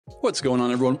What's going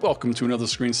on, everyone? Welcome to another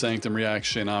Screen Sanctum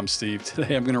reaction. I'm Steve.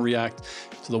 Today I'm going to react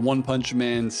to the One Punch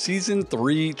Man Season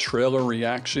 3 trailer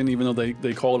reaction, even though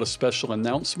they call it a special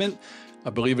announcement. I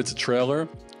believe it's a trailer.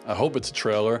 I hope it's a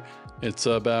trailer. It's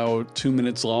about 2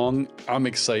 minutes long. I'm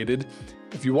excited.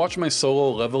 If you watch my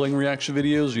solo leveling reaction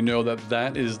videos, you know that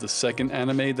that is the second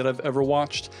anime that I've ever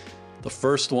watched. The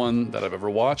first one that I've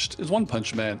ever watched is One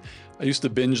Punch Man. I used to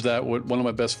binge that with one of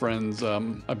my best friends.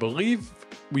 I believe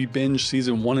we binged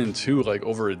season 1 and 2 like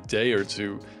over a day or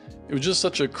two. It was just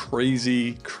such a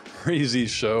crazy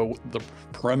show. The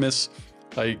premise,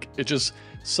 like, it just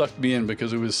sucked me in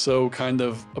because it was so kind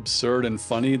of absurd and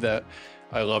funny that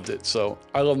I loved it. So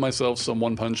I love myself some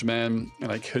One Punch Man,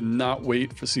 and I could not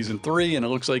wait for season 3, and it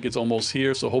looks like it's almost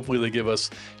here. So hopefully they give us,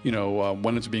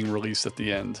 when it's being released at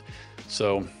the end.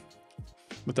 So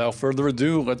without further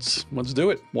ado, let's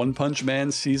do it. One Punch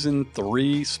Man Season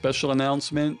 3 special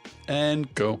announcement,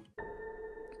 and go.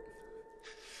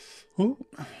 Ooh,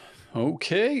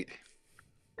 okay.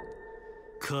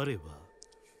 彼は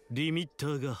リミッタ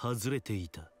ーが外れてい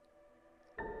た。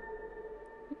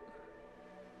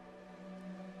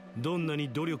どんなに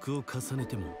努力を重ね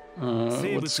ても、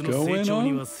生物の成長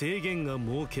には制限が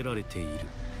設けられている。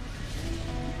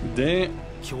で、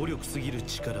強力すぎる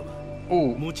力は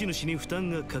持ち主に負担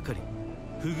がかかり、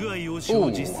不具合を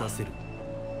生じさせる。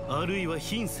あるいは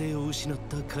品性を失っ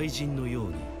た怪人のよう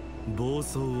に暴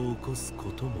走を起こす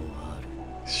こともある。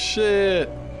Shit.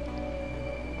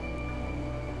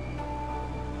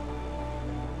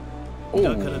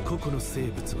 だから個々の生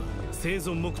物は生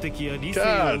存目的や理性を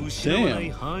失わない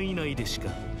範囲内でしか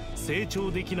成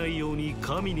長できないように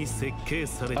神に設計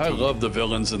されている。I love the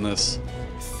villains in this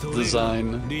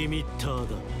design. リミッター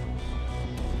だ。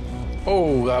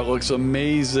Oh, that looks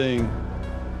amazing.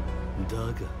 だ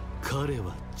が彼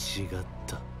は違っ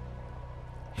た。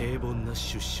平凡な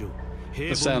出生、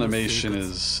平凡な生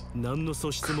活、何の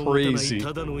素質も持たない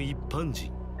ただの一般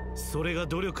人。それが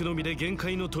努力のみで限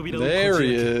界の扉をこじ開け、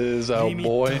リミ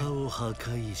ッターを破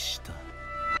壊した。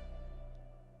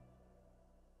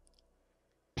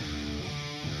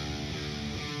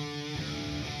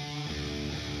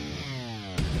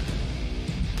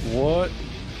What?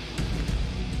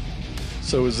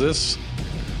 So is this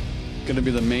gonna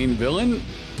be the main villain?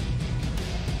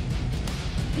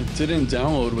 It didn't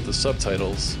download with the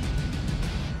subtitles.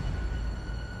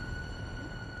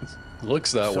 It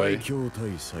looks that way.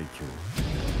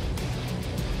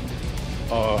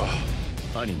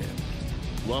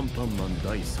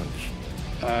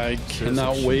 I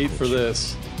cannot wait for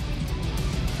this.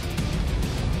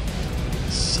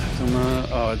 Sanctum,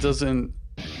 it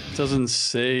doesn't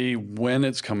say when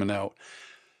it's coming out.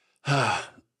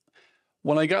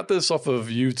 When I got this off of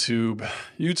YouTube,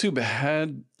 YouTube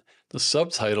had the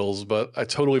subtitles, but I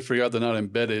totally forgot they're not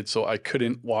embedded, so I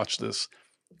couldn't watch this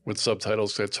with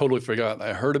subtitles. I totally forgot.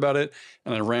 I heard about it,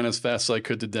 and I ran as fast as I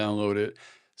could to download it.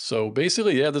 So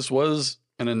basically, yeah, this was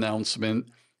an announcement.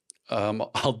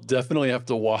 I'll definitely have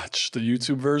to watch the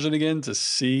YouTube version again to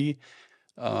see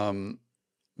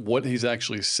what he's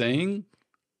actually saying,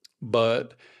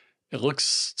 but it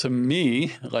looks to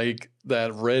me like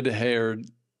that red-haired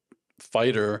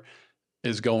fighter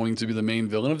is going to be the main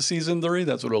villain of season 3.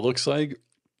 That's what it looks like.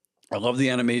 I love the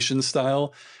animation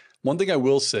style. One thing I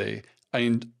will say,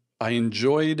 I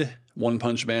enjoyed One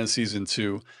Punch Man Season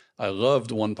 2. I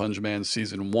loved One Punch Man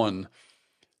Season 1.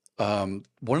 One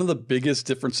of the biggest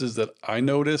differences that I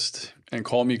noticed, and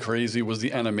call me crazy, was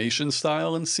the animation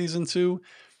style in Season 2.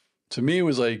 To me, it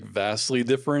was like vastly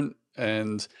different,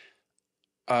 and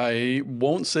I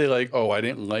won't say like, oh, I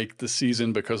didn't like the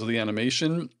season because of the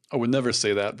animation. I would never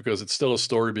say that because it's still a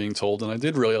story being told, and I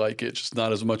did really like it, just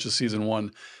not as much as season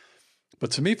 1.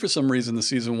 But to me, for some reason, the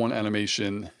season 1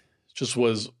 animation just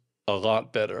was a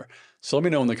lot better. So let me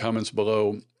know in the comments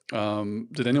below.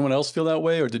 Did anyone else feel that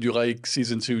way, or did you like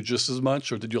season 2 just as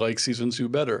much, or did you like season 2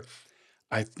 better?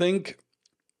 I think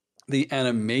the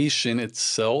animation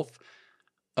itself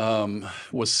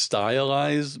was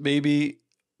stylized maybe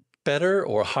better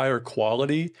or higher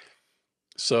quality.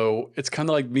 So it's kind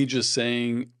of like me just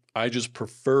saying I just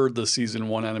preferred the season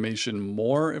 1 animation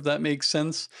more, if that makes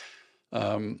sense.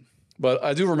 But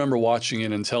I do remember watching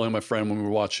it and telling my friend when we were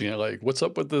watching it, like, what's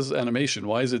up with this animation?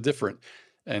 Why is it different?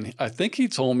 And I think he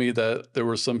told me that there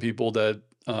were some people that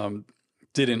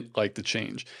didn't like the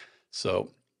change.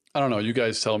 So I don't know, you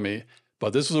guys tell me.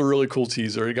 But this was a really cool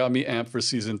teaser. It got me amped for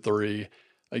season 3.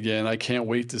 Again, I can't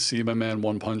wait to see my man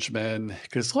One Punch Man.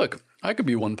 Because look, I could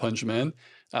be One Punch Man.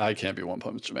 I can't be One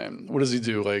Punch Man. What does he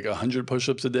do? Like 100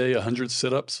 push-ups a day, 100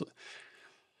 sit-ups?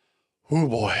 Oh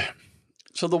boy.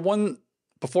 So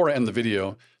before I end the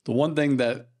video, the one thing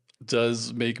that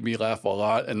does make me laugh a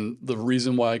lot. And the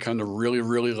reason why I kind of really,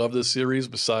 really love this series,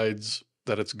 besides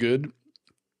that it's good,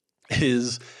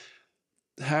 is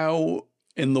how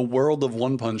in the world of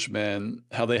One Punch Man,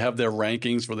 how they have their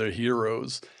rankings for their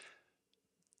heroes,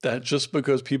 that just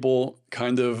because people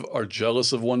kind of are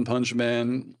jealous of One Punch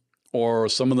Man, or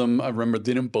some of them, I remember,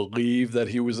 didn't believe that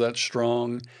he was that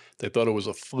strong. They thought it was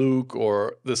a fluke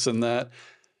or this and that.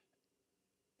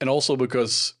 And also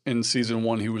because in season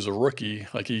 1, he was a rookie,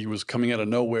 like he was coming out of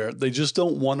nowhere. They just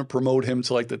don't want to promote him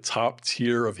to like the top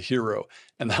tier of hero.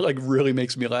 And that like really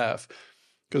makes me laugh.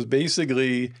 Because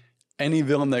basically any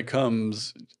villain that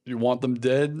comes, you want them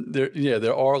dead.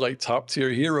 There are like top tier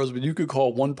heroes, but you could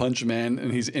call One Punch Man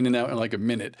and he's in and out in like a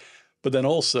minute. But then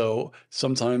also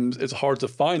sometimes it's hard to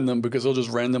find them because he'll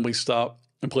just randomly stop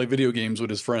and play video games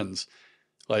with his friends.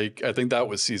 Like I think that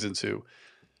was season 2.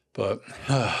 But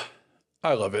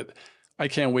I love it. I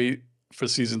can't wait for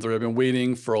season 3. I've been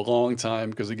waiting for a long time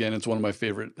because, again, it's one of my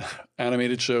favorite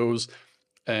animated shows.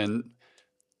 And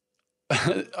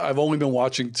I've only been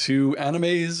watching 2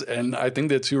 animes, and I think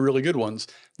they're 2 really good ones.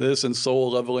 This and Solo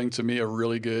Leveling, to me, are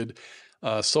really good.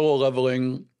 Solo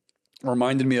Leveling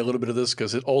reminded me a little bit of this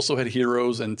because it also had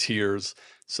heroes and tiers.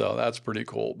 So that's pretty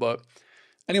cool. But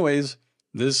anyways,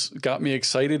 this got me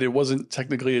excited. It wasn't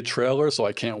technically a trailer, so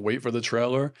I can't wait for the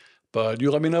trailer. But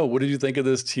you let me know, what did you think of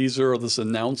this teaser or this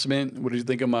announcement? What did you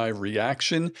think of my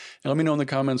reaction? And let me know in the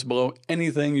comments below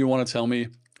anything you want to tell me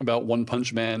about One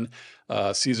Punch Man,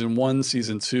 season 1,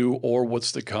 season 2, or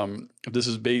what's to come. If this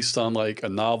is based on like a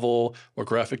novel or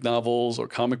graphic novels or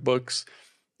comic books,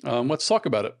 let's talk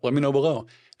about it. Let me know below.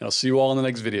 And I'll see you all in the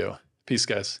next video. Peace,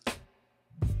 guys.